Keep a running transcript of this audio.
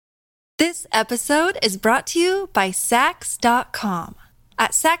This episode is brought to you by Sax.com.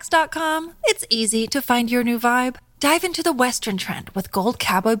 At Sax.com, it's easy to find your new vibe. Dive into the Western trend with gold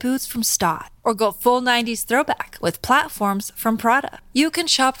cowboy boots from Stott, or go full 90s throwback with platforms from Prada. You can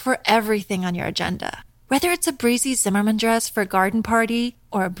shop for everything on your agenda, whether it's a breezy Zimmermann dress for a garden party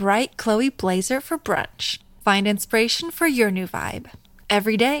or a bright Chloe blazer for brunch. Find inspiration for your new vibe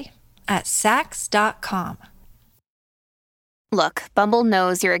every day at Sax.com. Look, Bumble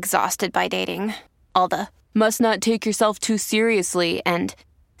knows you're exhausted by dating. All the must not take yourself too seriously and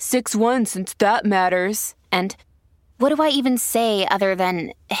 6'1" since that matters. And what do I even say other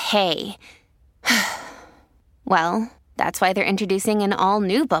than hey? Well, that's why they're introducing an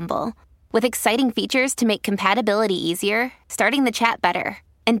all-new Bumble with exciting features to make compatibility easier, starting the chat better,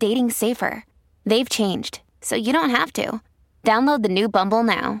 and dating safer. They've changed, so you don't have to. Download the new Bumble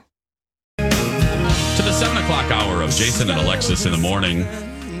now. To the 7 o'clock hour of Jason and Alexis in the morning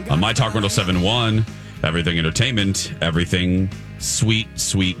on My Talk 107.1, everything entertainment, everything sweet,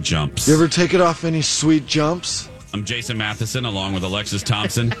 sweet jumps. You ever take it off any sweet jumps? I'm Jason Matheson along with Alexis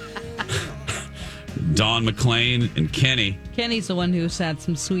Thompson, Dawn McClain, and Kenny. Kenny's the one who's had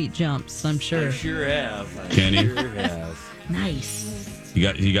some sweet jumps, I'm sure. I sure have. Kenny. Sure have. Nice.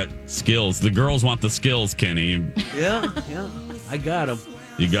 You got skills. The girls want the skills, Kenny. Yeah. I got them.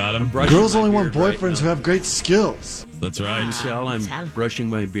 You got them? Girls only want boyfriends who have great skills. That's right. Michelle, I'm brushing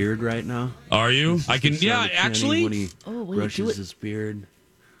my beard right now. Are you? I can. Yeah, Kenny, actually. when he brushes his beard.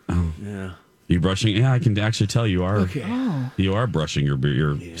 Oh. Yeah. You brushing? Yeah, I can actually tell you are. Okay. You are brushing your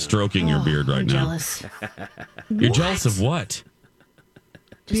beard. You're stroking your beard right I'm now. jealous. You're jealous of what?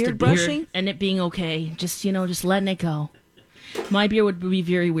 Just Beard brushing? and it being okay. Just letting it go. My beard would be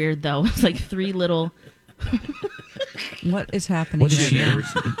very weird though. It's like three little. What is happening? What is she?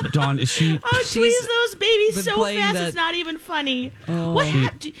 Dawn, is she? Oh, squeeze those babies been so playing fast that- it's not even funny. Oh. What?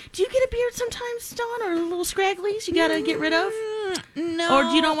 Do you get a beard sometimes, Dawn, or little scragglies you gotta get rid of? No. Or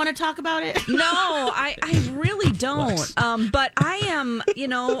do you don't want to talk about it? No, I really don't. But I am,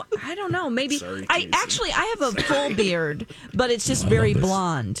 I don't know. Maybe I have a full beard, but it's just very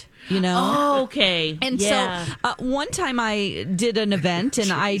blonde. Oh, okay. And yeah. so one time I did an event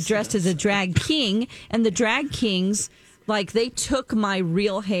and I dressed as a drag king, and the drag kings, like, they took my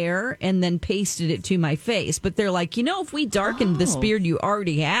real hair and then pasted it to my face. But they're like, if we darkened this beard you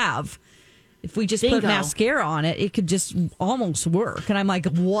already have, if we just put Bingo. mascara on it, it could just almost work. And I'm like,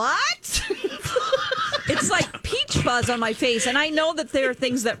 what? It's like peach fuzz on my face. And I know that there are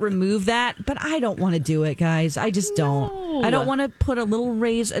things that remove that, but I don't want to do it, guys. I just don't. I don't want to put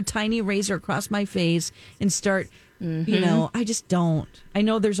a tiny razor across my face and start, I just don't. I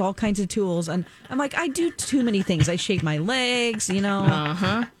know there's all kinds of tools. And I'm like, I do too many things. I shave my legs,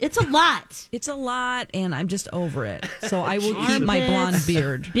 Uh-huh. It's a lot. It's a lot, and I'm just over it. So I will keep my Armpits, blonde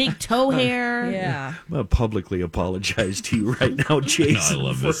beard. Big toe hair. Yeah. I'm going to publicly apologize to you right now, Jason. I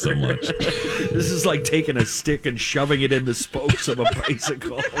love this so much. This is like taking a stick and shoving it in the spokes of a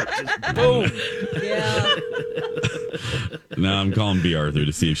bicycle. Just boom. Yeah. Now I'm calling B. Arthur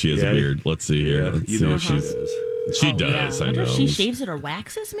to see if she has a beard. Let's see here. Let's see if she she's. She does. Yeah. I know. If she shaves it or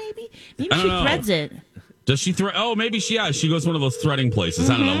waxes, maybe? Maybe I don't she know. threads it. Does she thread? Oh, maybe she. Yeah, she goes to one of those threading places.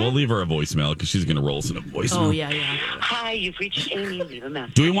 I don't know. We'll leave her a voicemail because she's going to roll us in a voicemail. Oh, yeah. Hi, you've reached Amy. Leave a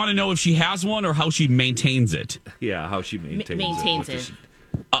message. Do we want to know if she has one or how she maintains it? Yeah, how she maintains it.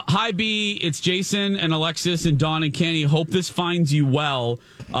 Hi, B. It's Jason and Alexis and Dawn and Kenny. Hope this finds you well.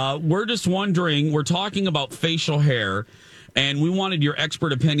 We're just wondering. We're talking about facial hair, and we wanted your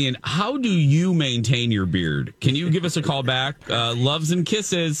expert opinion. How do you maintain your beard? Can you give us a call back? Loves and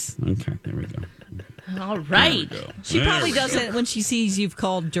kisses. Okay, there we go. All right. She probably doesn't, when she sees you've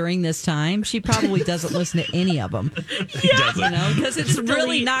called during this time, she probably doesn't listen to any of them. Because it's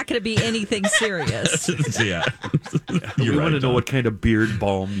really not going to be anything serious. Yeah. You want to know what kind of beard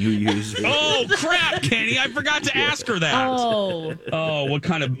balm you use. Oh, crap, Kenny. I forgot to ask her that. Oh, what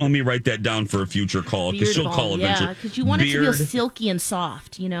kind of... Let me write that down for a future call, because she'll call eventually. Yeah, because you want it to feel silky and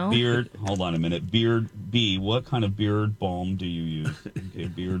soft, Beard... Hold on a minute. Beard... B, what kind of beard balm do you use? Okay,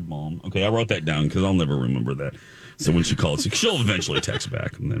 beard balm. Okay, I wrote that down, because I'll never remember that. So when she calls, she'll eventually text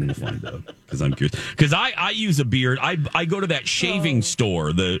back, and then we'll find out. Because I'm curious. Because I use a beard. I go to that shaving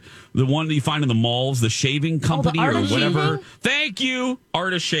store, the one that you find in the malls, the shaving company the Art or of whatever. Shaving? Thank you,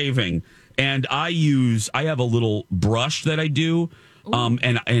 Art of Shaving. And I have a little brush that I do,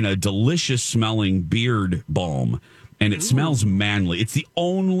 and a delicious smelling beard balm. And it smells manly. It's the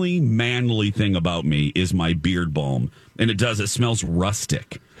only manly thing about me is my beard balm. And it smells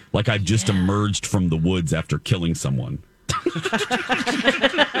rustic. Like I've just emerged from the woods after killing someone.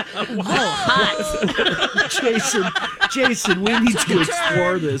 Jason, we need to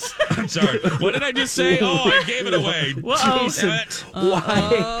explore this. I'm sorry. What did I just say? Oh, I gave it away. Jason,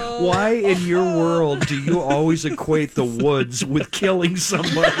 why in your world do you always equate the woods with killing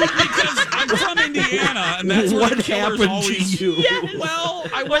somebody? Because I'm from Indiana, and that's where what the killers happened always... to you? Yes. Well,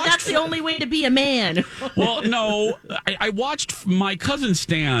 Well, that's the only way to be a man. Well, no, I watched my cousin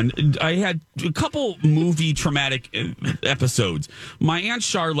Stan. I had a couple movie traumatic episodes. My Aunt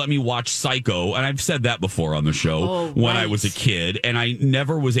Char let me watch Psycho, and I've said that before on the show when I was a kid, and I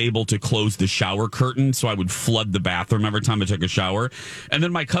never was able to close the shower curtain, so I would flood the bathroom every time I took a shower. And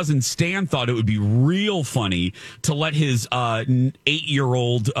then my cousin Stan thought it would be real funny to let his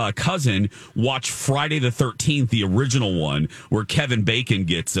 8-year-old cousin watch Friday the 13th, the original one, where Kevin Bacon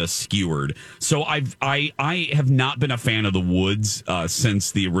gets skewered. So I have not been a fan of the woods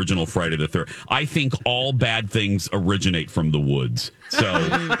since the original Friday the 13th. I think all bad things originate from the woods. So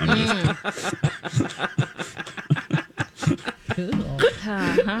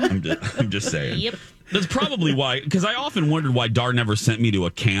I'm just saying. Yep. That's probably why, because I often wondered why Dar never sent me to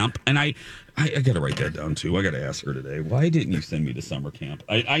a camp, and I got to write that down too. I got to ask her today. Why didn't you send me to summer camp?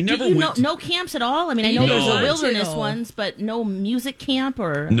 I never went. No camps at all. I mean, I know there's the wilderness ones, but no music camp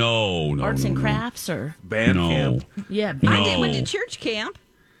or no arts and crafts or band camp. Yeah, I went to church camp.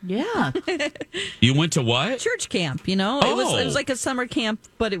 Yeah. You went to what? Church camp, you know? It was like a summer camp,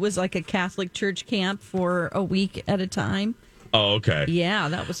 but it was like a Catholic church camp for a week at a time. Oh, okay. Yeah,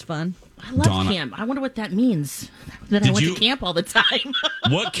 that was fun. I love camp. I wonder what that means. That I went to camp all the time.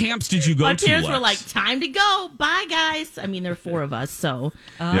 What camps did you go to? My parents Lex? were like, time to go. Bye, guys. I mean, there are 4 of us. So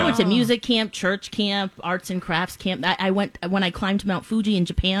I went to music camp, church camp, arts and crafts camp. I went when I climbed Mount Fuji in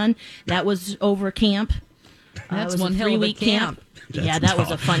Japan. That was over camp. That's it was one a hell of a 3-week camp. Yeah, that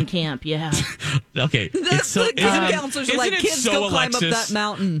was a fun camp. Yeah. Okay. The counselors are like, kids, so go climb up Alexis? that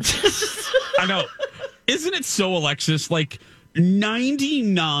mountain. I know. Isn't it so, Alexis? Like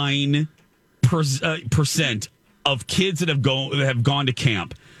 99% of kids that have gone to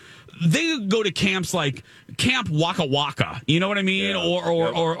camp, they go to camps like Camp Waka Waka, you know what I mean,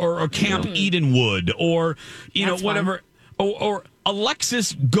 or Camp Edenwood, or That's whatever, or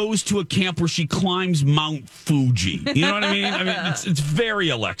Alexis goes to a camp where she climbs Mount Fuji. You know what I mean? I mean, it's very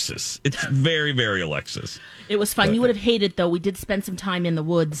Alexis. It's very, very Alexis. It was fun. You would have hated, though. We did spend some time in the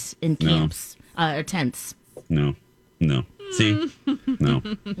woods in camps, tents. No. See? No.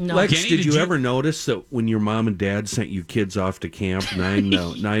 Lex, Kenny, did you ever notice that when your mom and dad sent you kids off to camp,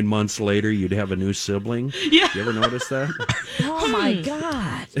 9 months later, you'd have a new sibling? Yeah. You ever notice that? Oh, my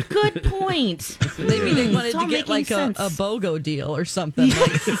God. Good point. Maybe they wanted It's all to get making like a sense. BOGO deal or something.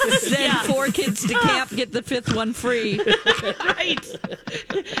 Like, send 4 kids to camp, get the 5th one free. Right.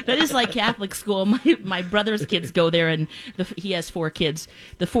 That is like Catholic school. My brother's kids go there, and he has 4 kids.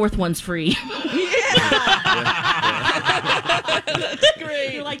 The 4th one's free. That's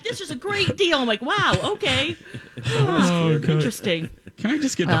great. You're like, this is a great deal. I'm like, wow, okay. Oh, interesting. Can I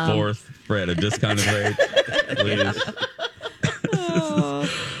just get the 4th for at a discounted rate, please?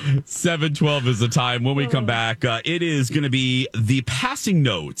 7:12 is the time. When we come back, it is going to be the passing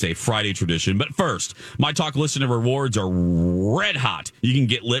notes, a Friday tradition. But first, My Talk listener rewards are red hot. You can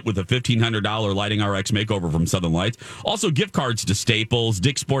get lit with a $1,500 Lighting RX makeover from Southern Lights. Also, gift cards to Staples,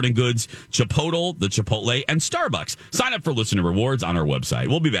 Dick's Sporting Goods, Chipotle, the Chipotle, and Starbucks. Sign up for listener rewards on our website.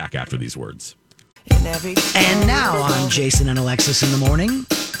 We'll be back after these words. And now on Jason and Alexis in the Morning,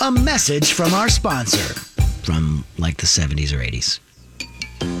 a message from our sponsor from like the 70s or 80s.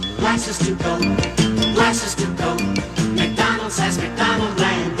 Glasses to go, glasses to go. McDonald's has McDonald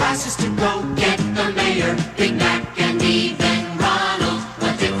Land. Glasses to go, get the mayor, Big Mac, and even Ronald.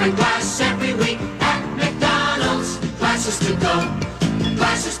 A different glass every week at McDonald's. Glasses to go,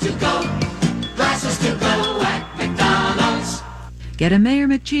 glasses to go, glasses to go at McDonald's. Get a Mayor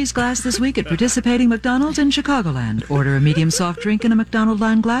McCheese glass this week at participating McDonald's in Chicagoland. Order a medium soft drink in a McDonald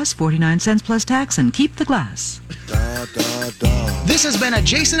Land glass, 49 cents plus tax, and keep the glass. This has been a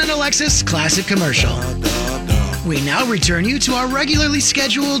Jason and Alexis classic commercial. We now return you to our regularly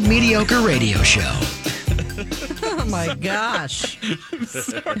scheduled mediocre radio show. Oh, my gosh.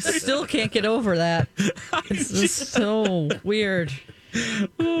 I still can't get over that. It's just so weird.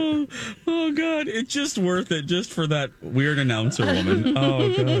 Oh, God. It's just worth it just for that weird announcer woman. Oh,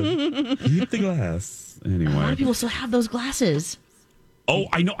 God. Keep the glass. Anyway. A lot of people still have those glasses. Oh,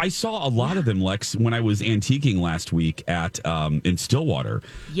 I know. I saw a lot of them, Lex, when I was antiquing last week at in Stillwater.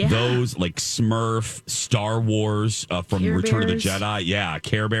 Yeah. Those like Smurf, Star Wars from Care Return of the Bears. Jedi. Yeah,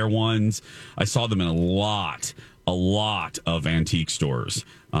 Care Bear ones. I saw them in a lot a lot of antique stores.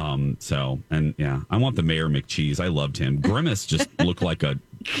 I want the Mayor McCheese. I loved him. Grimace just looked like a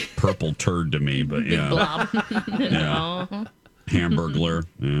purple turd to me, but Big blob. yeah. Hamburglar.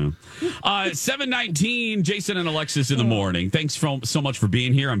 Yeah. 7:19, Jason and Alexis in the morning. Thanks so much for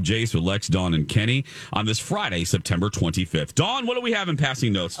being here. I'm Jace with Lex, Dawn, and Kenny on this Friday, September 25th. Dawn, what do we have in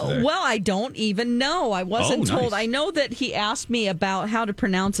passing notes today? Well, I don't even know. I wasn't told. Nice. I know that he asked me about how to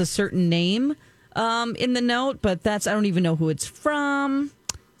pronounce a certain name in the note, but I don't even know who it's from.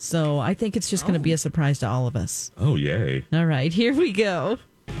 So I think it's just going to be a surprise to all of us. Oh, yay. All right, here we go.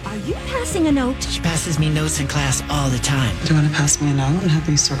 Are you passing a note? She passes me notes in class all the time. Do you want to pass me a note and have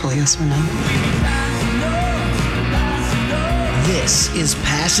me circle yes or no? This is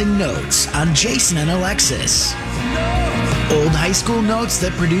Passing Notes on Jason and Alexis. Old high school notes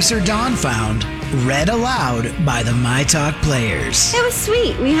that producer Dawn found, read aloud by the My Talk players. It was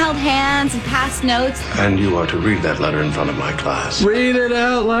sweet. We held hands and passed notes. And you are to read that letter in front of my class. Read it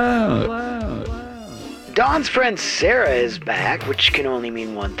out loud. Dawn's friend Sarah is back, which can only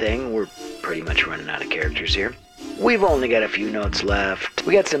mean one thing. We're pretty much running out of characters here. We've only got a few notes left.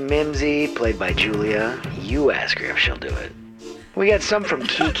 We got some Mimsy, played by Julia. You ask her if she'll do it. We got some from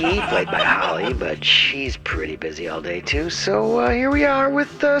Kiki, played by Holly, but she's pretty busy all day too, so here we are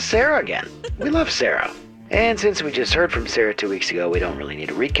with Sarah again. We love Sarah. And since we just heard from Sarah 2 weeks ago, we don't really need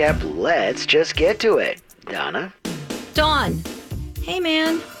a recap. Let's just get to it. Donna? Dawn. Hey,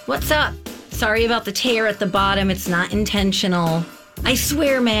 man. What's up? Sorry about the tear at the bottom. It's not intentional. I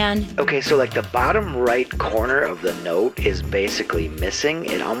swear, man. Okay, so like the bottom right corner of the note is basically missing.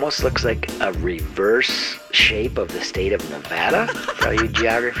 It almost looks like a reverse shape of the state of Nevada, for all you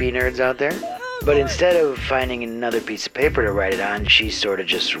geography nerds out there. But instead of finding another piece of paper to write it on, she sort of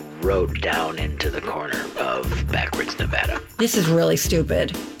just wrote down into the corner of backwards Nevada. This is really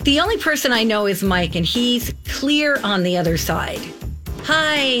stupid. The only person I know is Mike, and he's clear on the other side.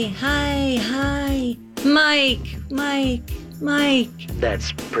 Hi. Mike.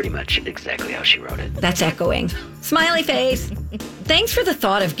 That's pretty much exactly how she wrote it. That's echoing. Smiley face. Thanks for the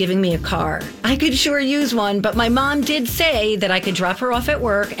thought of giving me a car. I could sure use one, but my mom did say that I could drop her off at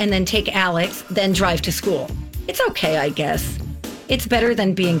work and then take Alex, then drive to school. It's okay, I guess. It's better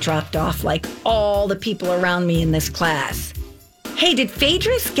than being dropped off like all the people around me in this class. Hey, did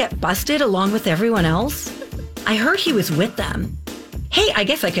Phaedrus get busted along with everyone else? I heard he was with them. Hey, I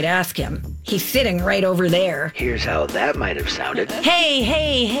guess I could ask him. He's sitting right over there. Here's how that might have sounded.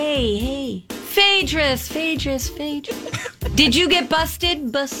 Hey. Phaedrus. Did you get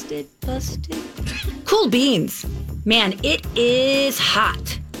busted? Busted. Cool beans. Man, it is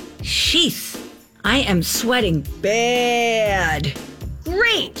hot. Sheesh. I am sweating bad.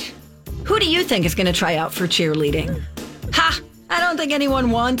 Great. Who do you think is going to try out for cheerleading? Ha! I don't think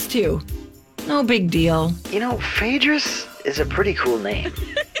anyone wants to. No big deal. You know, Phaedrus is a pretty cool name.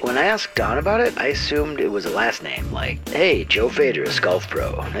 When I asked Dawn about it, I assumed it was a last name, like, hey, Joe Phaedrus, golf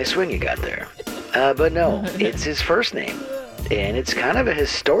pro. Nice swing you got there. But no, it's his first name, and it's kind of a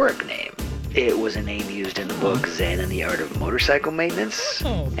historic name. It was a name used in the book Zen and the Art of Motorcycle Maintenance,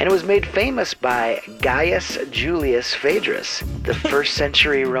 and it was made famous by Gaius Julius Phaedrus, the 1st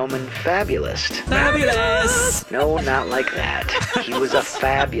century Roman fabulist. Fabulous! No, not like that. He was a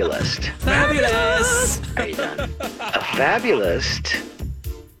fabulist. Fabulous! Are you done? A fabulist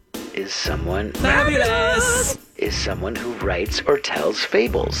is someone... Fabulous! Is someone who writes or tells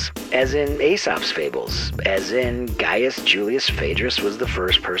fables, as in Aesop's fables, as in Gaius Julius Phaedrus was the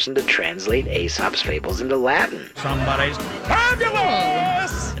first person to translate Aesop's fables into Latin. Somebody's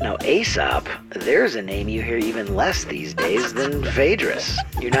fabulous! Now, Aesop, there's a name you hear even less these days than Phaedrus.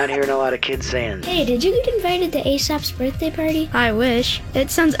 You're not hearing a lot of kids saying, hey, did you get invited to Aesop's birthday party? I wish. It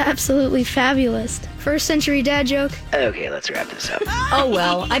sounds absolutely fabulous. 1st century dad joke. Okay, let's wrap this up. Oh,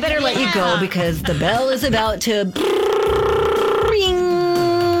 well, I better let you go because the bell is about to...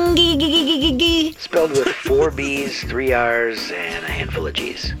 Spelled with 4 B's, 3 R's, and a handful of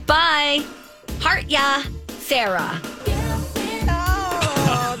G's. Bye. Heart ya, Sarah.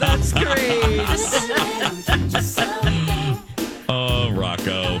 Oh, that's great. Oh,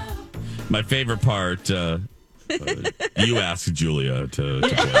 Rocco. My favorite part, you asked Julia to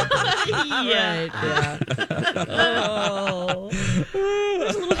play. Yeah. Oh.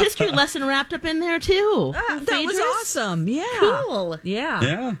 There's a little history lesson wrapped up in there, too. That was awesome. Yeah. Cool. Yeah.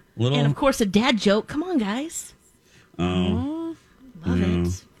 Yeah. Little... And, of course, a dad joke. Come on, guys. Oh. Love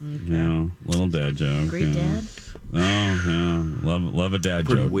it. Yeah. Little dad joke. Great dad. Oh, yeah. Love a dad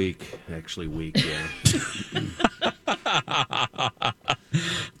Pretty joke. weak. Actually weak, yeah.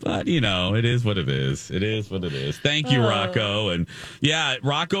 But, it is what it is. It is what it is. Thank you, Rocco. And yeah,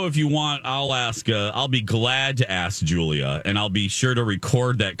 Rocco, if you want, I'll be glad to ask Julia, and I'll be sure to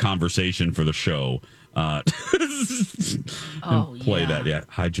record that conversation for the show. Play that. Yeah.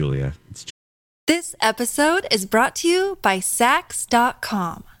 Hi, Julia. This episode is brought to you by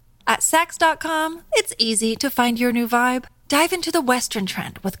Sax.com. At Sax.com, it's easy to find your new vibe. Dive into the Western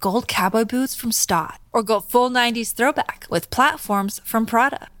trend with gold cowboy boots from Stott, or go full 90s throwback with platforms from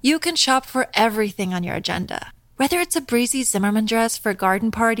Prada. You can shop for everything on your agenda, whether it's a breezy Zimmermann dress for a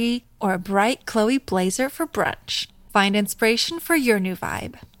garden party or a bright Chloe blazer for brunch. Find inspiration for your new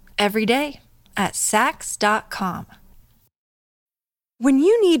vibe every day at Sax.com. When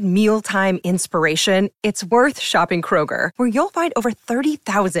you need mealtime inspiration, it's worth shopping Kroger, where you'll find over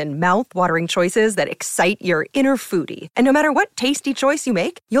 30,000 mouth-watering choices that excite your inner foodie. And no matter what tasty choice you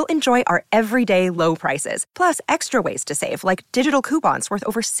make, you'll enjoy our everyday low prices, plus extra ways to save, like digital coupons worth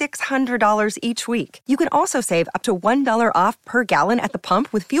over $600 each week. You can also save up to $1 off per gallon at the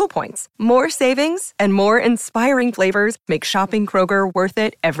pump with fuel points. More savings and more inspiring flavors make shopping Kroger worth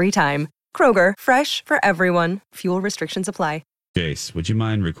it every time. Kroger, fresh for everyone. Fuel restrictions apply. Jace, would you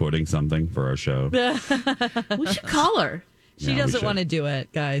mind recording something for our show? We should call her. She doesn't want to do it,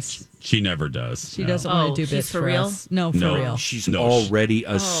 guys. She never does. She doesn't want to do bits for real? us. No, for real. She's already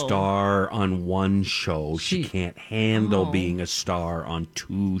a star on one show. She can't handle being a star on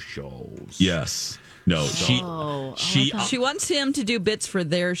two shows. Yes. No, she wants him to do bits for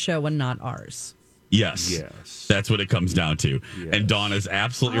their show and not ours. Yes. That's what it comes down to. Yes. And Donna's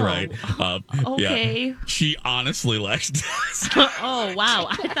absolutely right. Okay. Yeah, she honestly likes Oh, wow.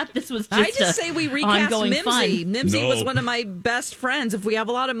 I thought this was just I just say we recast Mimsy. Fun. Mimsy was one of my best friends. If we have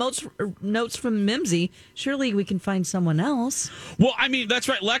a lot of notes from Mimsy, surely we can find someone else. Well, I mean, that's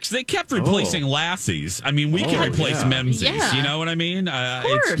right, Lex. They kept replacing Lassies. I mean, we can replace Mimsies. Yeah. You know what I mean? Of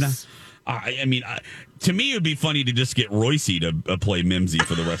course. To me, it would be funny to just get Royce to play Mimsy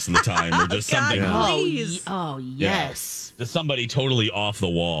for the rest of the time, or just something. Please. Oh, yes. Just somebody totally off the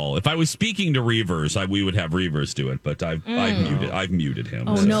wall. If I was speaking to Reavers, we would have Reavers do it, but I've muted him.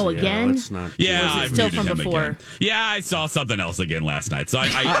 Oh no, again? Let's not. Yeah, Or is it I've still muted from him before? again. Yeah, I saw something else again last night, so I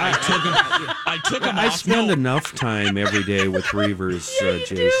took him. I off. spend enough time every day with Reavers,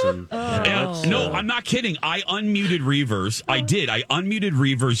 Jason. No, I'm not kidding. I unmuted Reavers. I did. I unmuted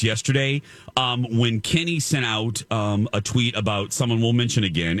Reavers yesterday when Kenny sent out a tweet about someone we'll mention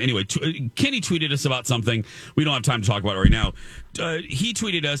again. Anyway, Kenny tweeted us about something. We don't have time to talk about it right now. He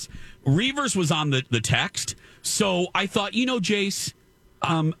tweeted us. Reavers was on the text. So I thought, Jace,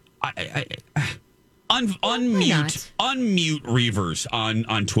 unmute Reavers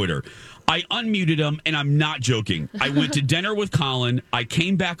on Twitter. I unmuted him, and I'm not joking. I went to dinner with Colin. I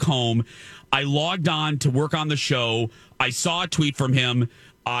came back home. I logged on to work on the show. I saw a tweet from him.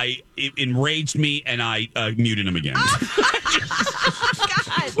 It enraged me, and I muted him again.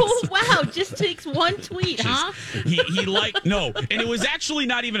 Oh, wow. Just takes one tweet, huh? He liked, no, and it was actually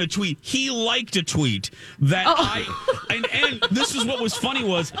not even a tweet. He liked a tweet that and this is what was funny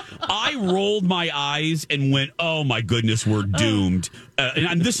was I rolled my eyes and went, oh my goodness, we're doomed.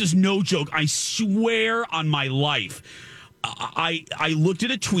 And this is no joke. I swear on my life. I looked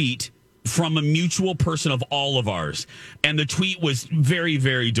at a tweet from a mutual person of all of ours. And the tweet was very,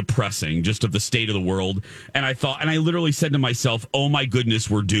 very depressing, just of the state of the world. And I literally said to myself, oh my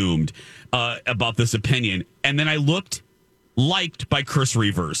goodness, we're doomed about this opinion. And then I looked, liked by Chris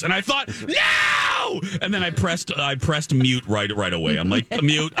Reavers. And I thought, no! And then I pressed mute right away. I'm like,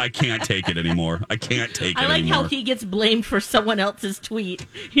 mute, I can't take it anymore. I can't take it anymore. I like how he gets blamed for someone else's tweet.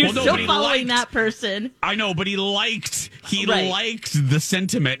 You're still following that person. I know, but he liked the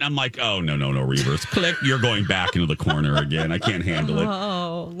sentiment. And I'm like, oh, no, Reavers. Click, you're going back into the corner again. I can't handle it.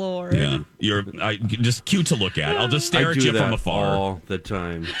 Oh, Lord. Yeah, you're just cute to you I'll just stare at you from afar. All the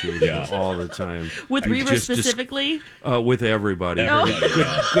time, dude. Yeah. All the time. With Reavers specifically? With everybody.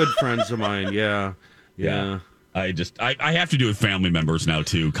 Good friends of mine, yeah. I have to do with family members now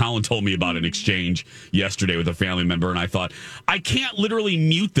too. Colin told me about an exchange yesterday with a family member, and I thought, I can't literally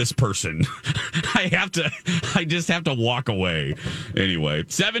mute this person. I just have to walk away. Anyway,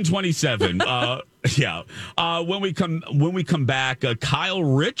 7:27. When we come back, Kyle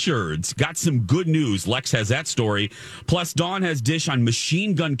Richards got some good news. Lex has that story. Plus, Dawn has dish on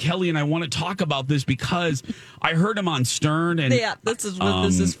Machine Gun Kelly, and I want to talk about this because I heard him on Stern. And this is what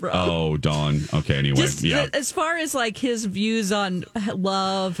this is from. Oh, Dawn. Okay. Anyway, as far as like his views on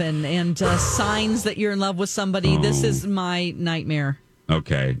love and signs that you're in love with somebody, this is my nightmare.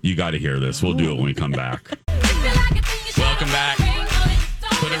 Okay, you got to hear this. We'll do it when we come back. Welcome back.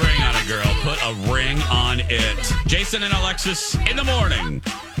 Put a ring on it, girl. Put a ring on it. Jason and Alexis in the morning.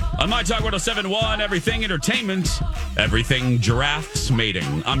 On My Talk 107.1, everything entertainment, everything giraffes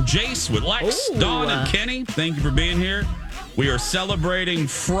mating. I'm Jace with Lex, Dawn, and Kenny. Thank you for being here. We are celebrating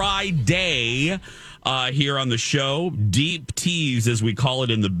Friday here on the show. Deep Tease, as we call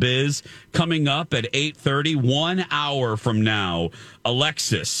it in the biz, coming up at 8:30, 1 hour from now.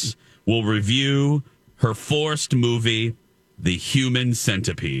 Alexis will review her forced movie, The Human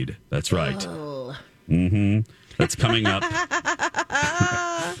Centipede. That's right. Mm-hmm. That's coming up.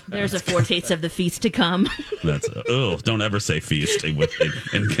 There's a foretaste of the feast to come. That's don't ever say feast in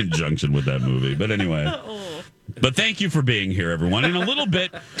conjunction with that movie. But anyway. But thank you for being here, everyone. In a little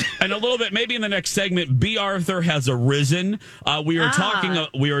bit, maybe in the next segment, B. Arthur has arisen. We are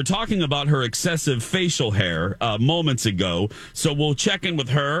talking about her excessive facial hair moments ago. So we'll check in with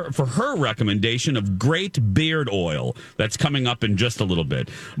her for her recommendation of great beard oil. That's coming up in just a little bit.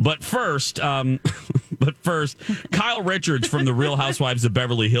 But first, Kyle Richards from the Real Housewives of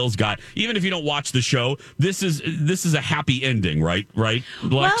Beverly Hills got. Even if you don't watch the show, this is a happy ending, right? Lex?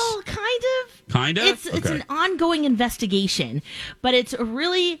 Well, kind of. Kind of? It's an ongoing investigation, but it's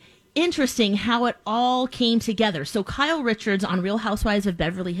really interesting how it all came together. So Kyle Richards on Real Housewives of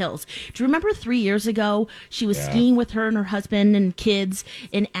Beverly Hills. Do you remember 3 years ago, she was skiing with her and her husband and kids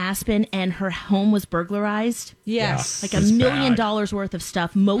in Aspen, and her home was burglarized? Yes. Like $1 million worth of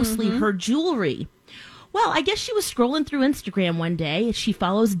stuff, mostly her jewelry. Well, I guess she was scrolling through Instagram one day. She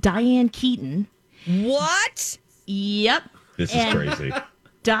follows Diane Keaton. What? Yep. This is crazy.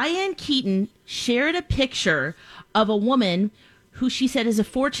 Diane Keaton shared a picture of a woman who she said is a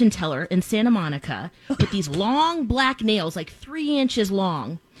fortune teller in Santa Monica with these long black nails, like 3 inches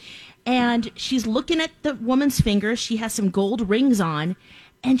long. And she's looking at the woman's fingers. She has some gold rings on,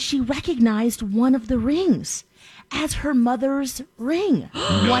 and she recognized one of the rings as her mother's ring.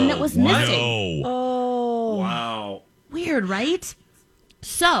 One that was missing. Oh. Wow. Weird, right?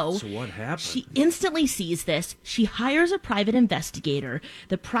 So what happened? She instantly sees this. She hires a private investigator.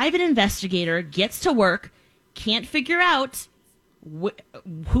 The private investigator gets to work, can't figure out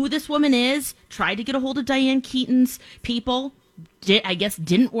who this woman is, tried to get a hold of Diane Keaton's people,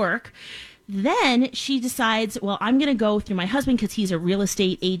 didn't work. Then she decides, well, I'm going to go through my husband because he's a real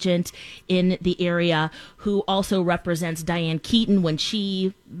estate agent in the area who also represents Diane Keaton when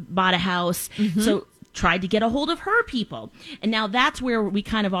she bought a house. So tried to get a hold of her people. And now that's where we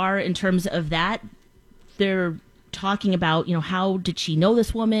kind of are in terms of that. They're talking about, how did she know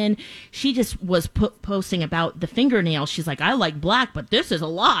this woman? She just was posting about the fingernails. She's like, I like black, but this is a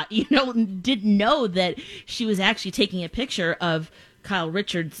lot. Didn't know that she was actually taking a picture of Kyle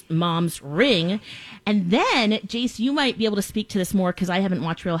Richards' mom's ring. And then, Jace, you might be able to speak to this more because I haven't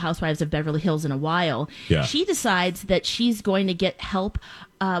watched Real Housewives of Beverly Hills in a while. Yeah. She decides that she's going to get help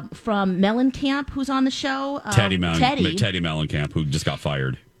from Mellencamp, who's on the show. Teddy Mellencamp, who just got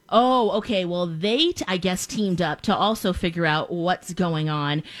fired. Oh, okay. Well, they, I guess, teamed up to also figure out what's going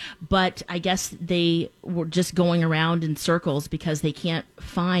on. But I guess they were just going around in circles because they can't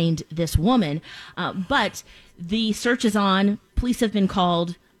find this woman. But the search is on. Police have been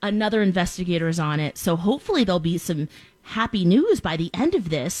called. Another investigator is on it. So hopefully there'll be some happy news by the end of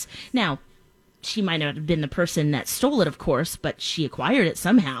this. Now, she might not have been the person that stole it, of course, but she acquired it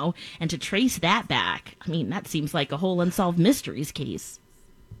somehow. And to trace that back, that seems like a whole unsolved mysteries case.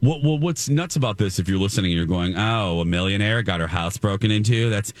 Well, what's nuts about this, if you're listening and you're going, oh, a millionaire got her house broken into,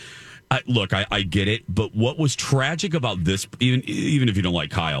 that's... Look, I get it, but what was tragic about this, even if you don't like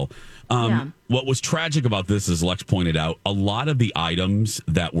Kyle, what was tragic about this, as Lex pointed out, a lot of the items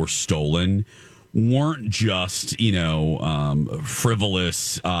that were stolen weren't just,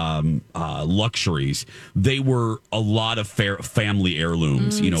 frivolous luxuries. They were a lot of family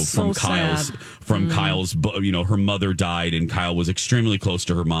heirlooms, so Kyle's, her mother died and Kyle was extremely close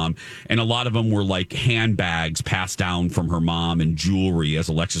to her mom. And a lot of them were like handbags passed down from her mom and jewelry, as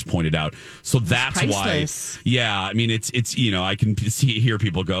Alexis pointed out. So that's priceless. why, it's I can hear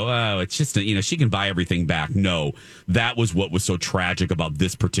people go, oh, it's just, she can buy everything back. No, that was what was so tragic about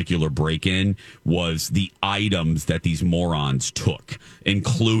this particular break-in, was the items that these morons took,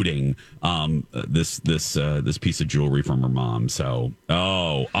 including this piece of jewelry from her mom. So,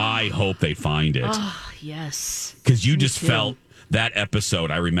 I hope they find it. Oh, yes. Because you just felt that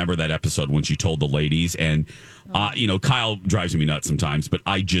episode. I remember that episode when she told the ladies, and Kyle drives me nuts sometimes, but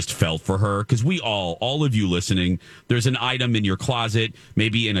I just felt for her, because we all of you listening, there's an item in your closet,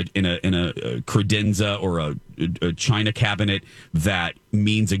 maybe in a credenza or a china cabinet that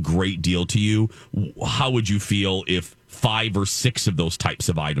means a great deal to you. How would you feel if 5 or 6 of those types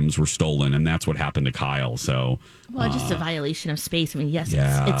of items were stolen, and that's what happened to Kyle. So, well, just a violation of space. I mean, yes,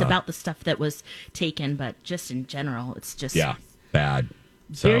 it's about the stuff that was taken, but just in general, it's just bad.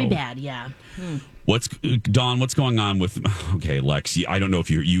 So, very bad. Yeah. What's going on with? Okay, Lex, I don't know if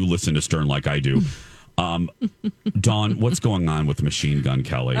you listen to Stern like I do. Dawn, what's going on with Machine Gun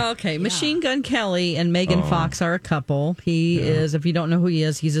Kelly? Okay, Machine Gun Kelly and Megan Fox are a couple. He is, if you don't know who he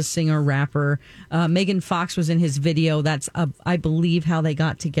is, he's a singer, rapper. Megan Fox was in his video. That's, I believe, how they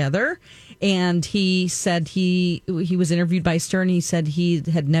got together. And he said he was interviewed by Stern. He said he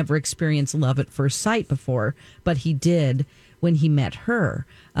had never experienced love at first sight before, but he did when he met her.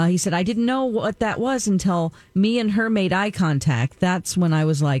 He said, I didn't know what that was until me and her made eye contact. That's when I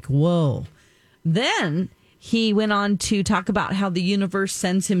was like, whoa. Then he went on to talk about how the universe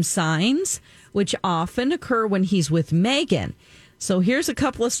sends him signs, which often occur when he's with Megan. So here's a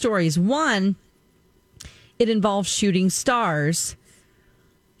couple of stories. One, it involves shooting stars.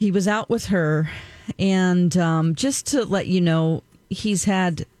 He was out with her, and just to let you know, he's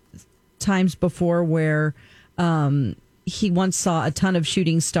had times before where he once saw a ton of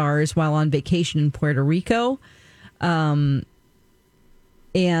shooting stars while on vacation in Puerto Rico.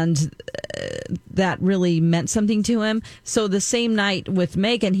 And that really meant something to him. So the same night with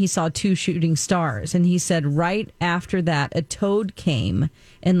Megan, he saw 2 shooting stars. And he said right after that, a toad came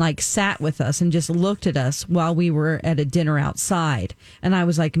and sat with us and just looked at us while we were at a dinner outside. And I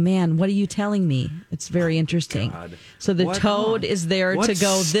was like, man, what are you telling me? It's very interesting. God. So the toad is there to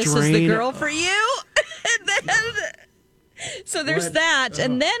go, this is the girl for you. And then... So there's that.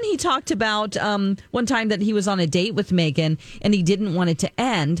 And then he talked about one time that he was on a date with Megan and he didn't want it to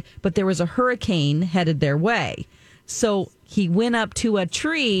end, but there was a hurricane headed their way. So he went up to a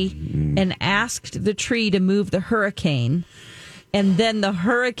tree and asked the tree to move the hurricane. And then the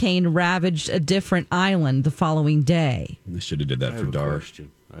hurricane ravaged a different island the following day. They should have did that for dark.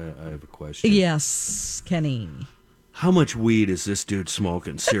 I have a question. Yes, Kenny. How much weed is this dude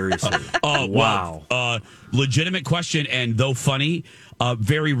smoking? Seriously. Wow. Legitimate question, and though funny,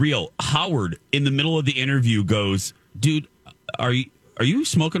 very real. Howard, in the middle of the interview, goes, dude, are you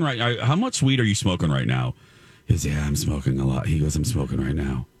smoking right now? How much weed are you smoking right now? He goes, yeah, I'm smoking a lot. He goes, I'm smoking right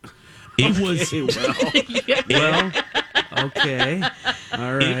now. It was... Well, okay.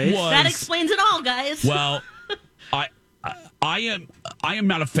 All right. That explains it all, guys. Well, I am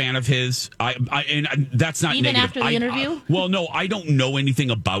not a fan of his. And that's not even negative. After the interview. Well, no, I don't know anything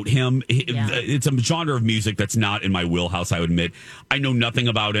about him. It's a genre of music that's not in my wheelhouse. I would admit, I know nothing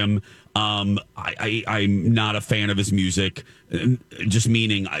about him. I'm not a fan of his music. Just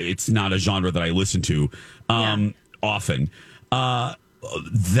meaning it's not a genre that I listen to often. But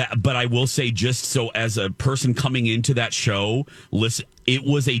I will say, just so as a person coming into that show, it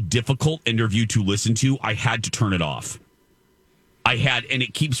was a difficult interview to listen to. I had to turn it off. And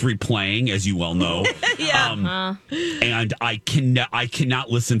it keeps replaying, as you well know. And I cannot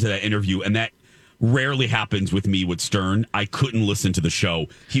listen to that interview, and that rarely happens with me with Stern. I couldn't listen to the show.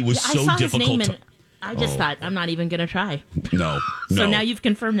 He was so difficult. I just thought, I'm not even going to try. No. So now you've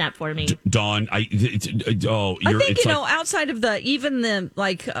confirmed that for me. Dawn, I think, outside of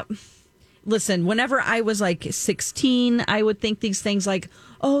listen, whenever I was 16, I would think these things like,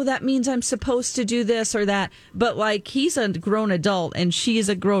 oh, that means I'm supposed to do this or that. But he's a grown adult and she is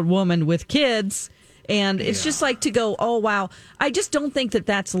a grown woman with kids. And it's just to go, oh, wow. I just don't think that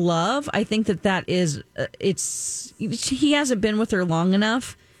that's love. I think that is, he hasn't been with her long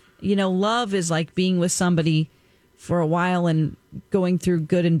enough. Love is being with somebody for a while and going through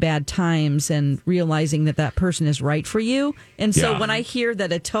good and bad times and realizing that person is right for you. And so when I hear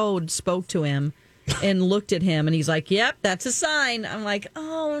that a toad spoke to him and looked at him and he's like, yep, that's a sign. I'm like,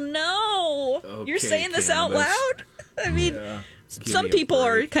 oh, no. Okay, you're saying this out loud? I mean, some people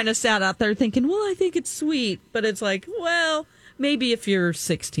are kind of sad out there thinking, well, I think it's sweet. But it's well, maybe if you're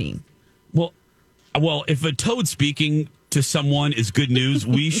 16. Well, if a toad speaking to someone is good news,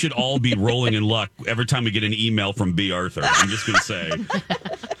 we should all be rolling in luck every time we get an email from B. Arthur. I'm just going to say.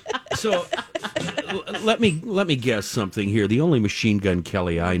 So let me guess something here. The only Machine Gun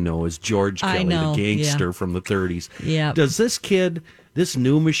Kelly I know is George Kelly, the gangster from the 30s. Yeah. Does this kid, this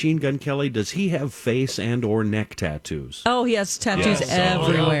new Machine Gun Kelly, does he have face and or neck tattoos? Oh, he has tattoos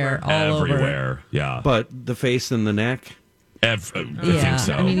everywhere. All over. Yeah. But the face and the neck? I think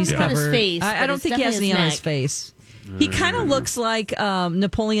so. I mean, he's covered. His face, I don't think he has any on his face. He kind of looks like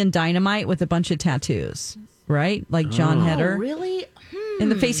Napoleon Dynamite with a bunch of tattoos, right? Like John Heder. Oh, really? In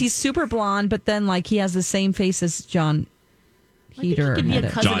the face, he's super blonde, but then he has the same face as John Heder. He could be a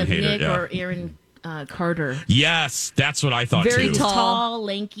cousin John of Heder, Nick or Aaron Carter. Yes, that's what I thought Very too. tall. Tall,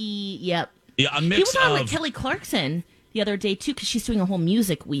 lanky. Yep. Yeah, a He mix was on of with Kelly Clarkson the other day, too, because she's doing a whole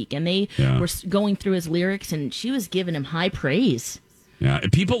music week, and they were going through his lyrics, and she was giving him high praise. Yeah,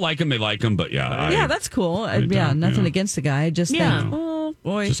 if people like him, they like him, but that's cool. Nothing against the guy. I just think, oh,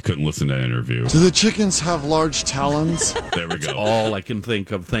 boy. Just couldn't listen to that interview. Do the chickens have large talons? There we go. That's all I can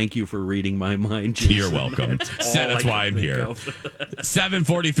think of. Thank you for reading my mind, Jason. You're welcome. That's why I'm here.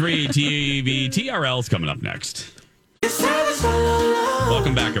 7:43 TV TRL's coming up next.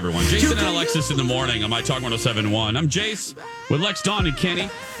 Welcome back, everyone. Jason and Alexis in the morning on My Talk 107.1. I'm Jace with Lex, Dawn, and Kenny.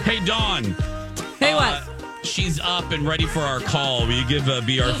 Hey, Dawn. Hey, what? She's up and ready for our call. Will you give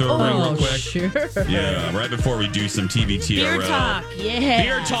B. Arthur a ring real quick? Sure. Yeah, right before we do some TBTRL. Beer talk, yeah.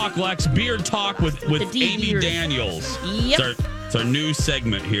 Beer talk, Lex. Beer talk with Amy Daniels. Yep. It's our new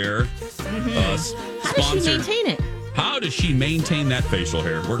segment here. How does she maintain it? How does she maintain that facial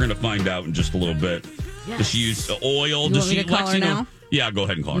hair? We're going to find out in just a little bit. Yes. Does she use oil? Does she call her now? Yeah, go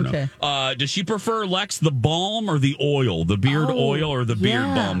ahead and call her now. Does she prefer, Lex, the balm or the oil? The beard oil or the beard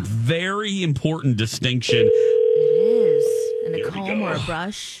balm? Very important distinction. It is. And a comb or a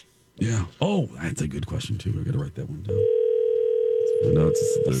brush? Yeah. Oh, that's a good question, too. I got to write that one down. No,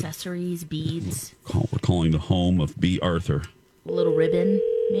 it's accessories, beads. We're calling the home of B. Arthur. A little ribbon,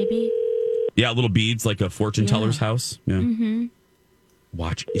 maybe? Yeah, little beads like a fortune teller's house. Yeah. Mm-hmm.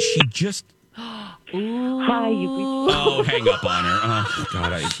 Watch. Is she just... Hi, oh, hang up on her. Oh,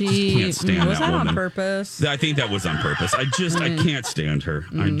 God, I just can't stand was that woman. on purpose? I think that was on purpose. I can't stand her.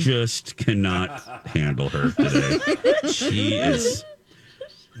 I just cannot handle her today. She is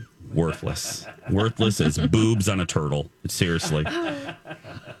worthless. Worthless as boobs on a turtle. Seriously. I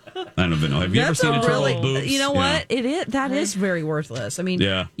don't even know. Have you ever seen a turtle with boobs? You know what? It is. That is very worthless. I mean,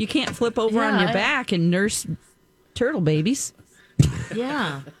 you can't flip over on your back and nurse turtle babies.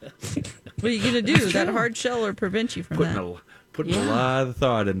 Yeah. What are you going to do? That hard shell will prevent you from Putting a lot of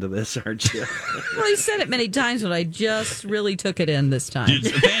thought into this, aren't you? Well, he said it many times, but I just really took it in this time.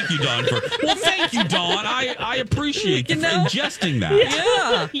 Thank you, Dawn. Thank you, Dawn. I appreciate you ingesting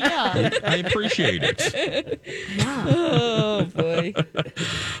that. Yeah. I appreciate it. Yeah. Oh, boy.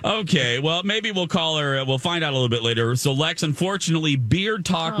 Okay, well, maybe we'll call her. We'll find out a little bit later. So, Lex, unfortunately, Beard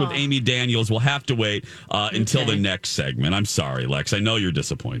Talk with Amy Daniels will have to wait until the next segment. I'm sorry, Lex. I know you're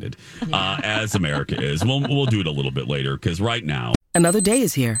disappointed, as America is. We'll do it a little bit later because right now. Another day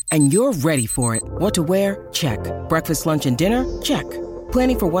is here, and you're ready for it. What to wear? Check. Breakfast, lunch, and dinner? Check.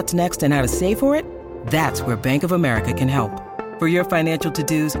 Planning for what's next and how to save for it? That's where Bank of America can help. For your financial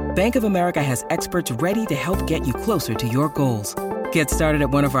to-dos, Bank of America has experts ready to help get you closer to your goals. Get started at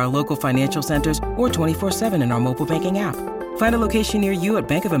one of our local financial centers or 24/7 in our mobile banking app. Find a location near you at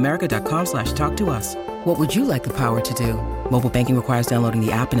bankofamerica.com/talktous. What would you like the power to do? Mobile banking requires downloading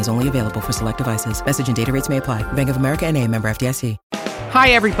the app and is only available for select devices. Message and data rates may apply. Bank of America NA, member FDIC. Hi,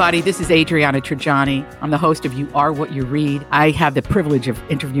 everybody. This is Adriana Trajani. I'm the host of You Are What You Read. I have the privilege of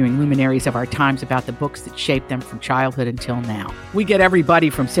interviewing luminaries of our times about the books that shaped them from childhood until now. We get everybody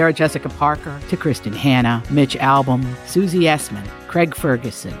from Sarah Jessica Parker to Kristen Hanna, Mitch Albom, Susie Essman, Craig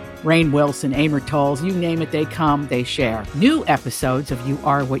Ferguson, Rainn Wilson, Amor Tolls, you name it, they come, they share. New episodes of You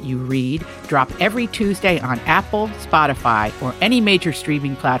Are What You Read drop every Tuesday on Apple, Spotify, or any major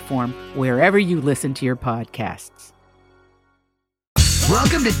streaming platform wherever you listen to your podcasts.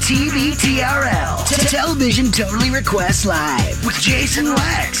 Welcome to TVTRL, Television Totally Request Live with Jason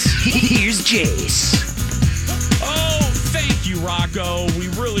Lex. Here's Jace. Oh, thank you, Rocco. We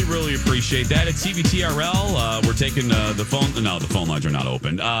really, really appreciate that. At TVTRL, we're taking the phone. No, the phone lines are not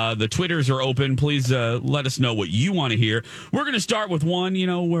open. The Twitters are open. Please let us know what you want to hear. We're going to start with one. You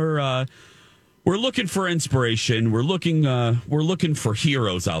know, we're looking for inspiration. We're looking for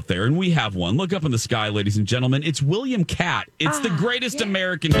heroes out there, and we have one. Look up in the sky, ladies and gentlemen. It's William Catt. It's the greatest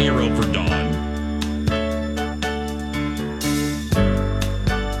American hero for Dawn.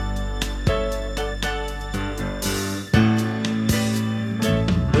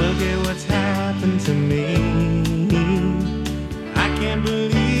 Look at what's happened to me. I can't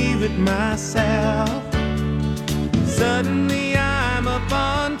believe it myself. Suddenly I'm up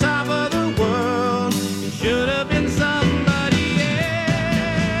on top of the world. It should have been somebody else.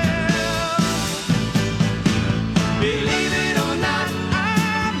 Believe it or not,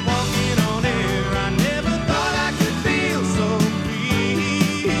 I'm walking on air. I never thought I could feel so free.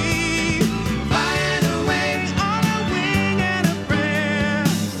 Flying away on a wing and a prayer.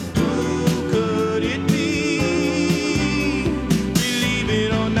 Who could it be? Believe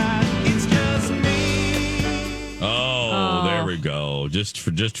it or not, it's just me. Oh, there we go.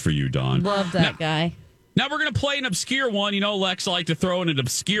 Just for you, Dawn. Love that guy. Now we're going to play an obscure one. You know, Lex, I like to throw in an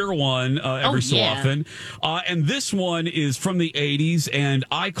obscure one every so often. And this one is from the 80s, and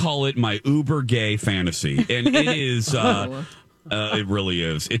I call it my uber gay fantasy. And it is... it really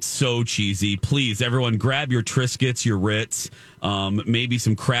is. It's so cheesy. Please, everyone, grab your Triscuits, your Ritz, maybe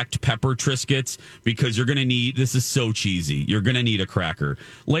some cracked pepper Triscuits, because you're going to need, this is so cheesy, you're going to need a cracker.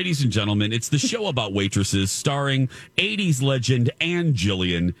 Ladies and gentlemen, it's the show about waitresses starring 80s legend Ann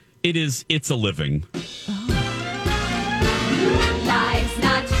Jillian. It's a Living. Life's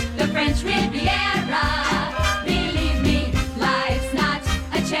not the French Riviera. Believe me, life's not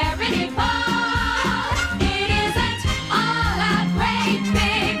a charity ball. It isn't all a great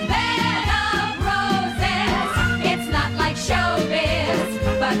big bed of roses. It's not like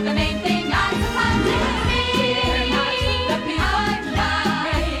showbiz, but the main thing I suppose is we're not the people that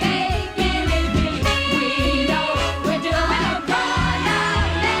they believe me. We know we're doing a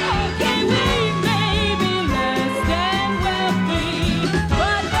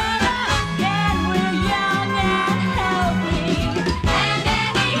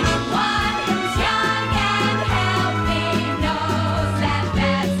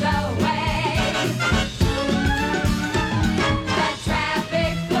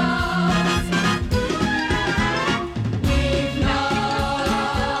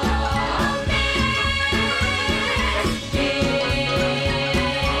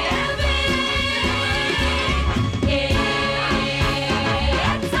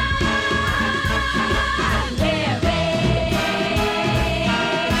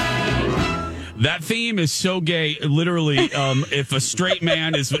That theme is so gay. Literally, if a straight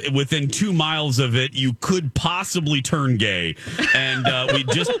man is within 2 miles of it, you could possibly turn gay. And we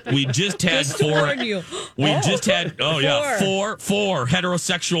just had four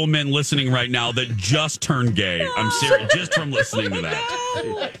heterosexual men listening right now that just turned gay. I'm serious, just from listening to that.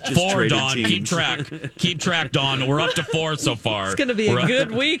 Just 4, Dawn. teams. Keep track, Dawn. We're up to 4 so far. It's going to be a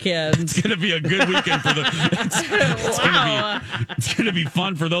good weekend. It's going to be a good weekend for the. It's going to be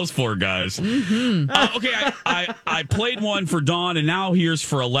fun for those 4 guys. Mm-hmm. Okay, I played one for Dawn, and now here's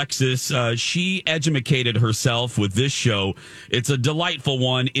for Alexis. She edumacated herself with this show. It's a delightful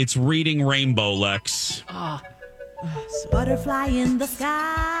one. It's Reading Rainbow, Lex. Butterfly in the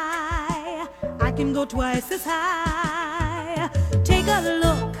sky, I can go twice as high. Take a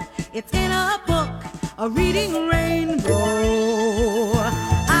look, it's in a book, a reading rainbow.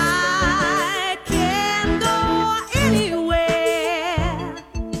 I can go anywhere,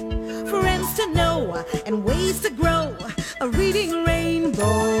 friends to know and ways to grow, a reading rainbow.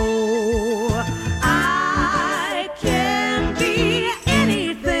 I can be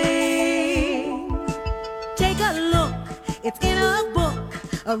anything. Take a look, it's in a book,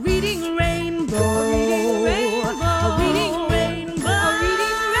 a reading rainbow. A reading rainbow. A reading rainbow. A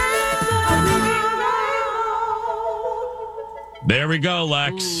reading rainbow. A reading rainbow. There we go,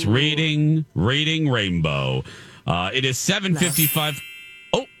 Lex. Reading Rainbow. It is 7:55.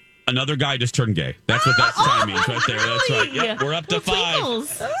 Oh, another guy just turned gay. That's what that time means right there. That's right. Yep, we're up to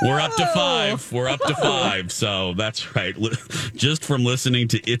 5. We're up to 5. We're up to 5. So that's right. Just from listening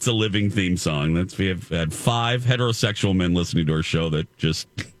to "It's a Living" theme song, we have had 5 heterosexual men listening to our show that just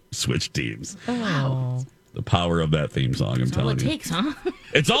switched teams. Wow. The power of that theme song, I'm telling you. All it takes, huh?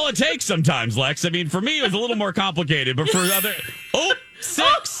 It's all it takes sometimes, Lex. I mean, for me, it was a little more complicated, but for other... Oh,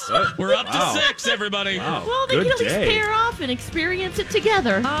 6! We're up to 6, everybody. Well, they can at least pair off and experience it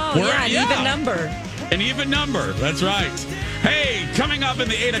together. Oh, even number. An even number. That's right. Hey, coming up in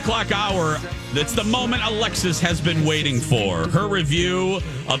the 8 o'clock hour, it's the moment Alexis has been waiting for. Her review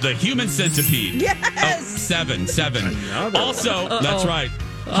of The Human Centipede. Yes! Oh, 7. Also, that's right.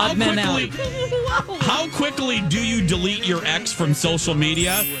 How quickly do you delete your ex from social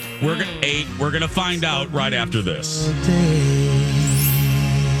media? We're going to find out right after this.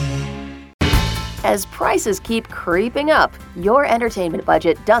 As prices keep creeping up, your entertainment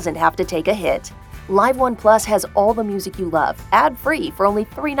budget doesn't have to take a hit. Live One Plus has all the music you love, ad-free for only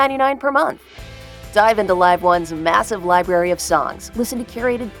 $3.99 per month. Dive into Live One's massive library of songs, listen to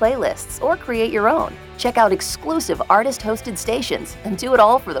curated playlists, or create your own. Check out exclusive artist-hosted stations, and do it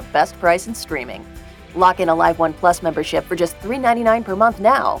all for the best price in streaming. Lock in a Live One Plus membership for just $3.99 per month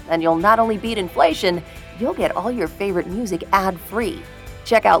now, and you'll not only beat inflation, you'll get all your favorite music ad-free.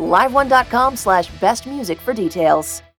 Check out liveone.com/bestmusic for details.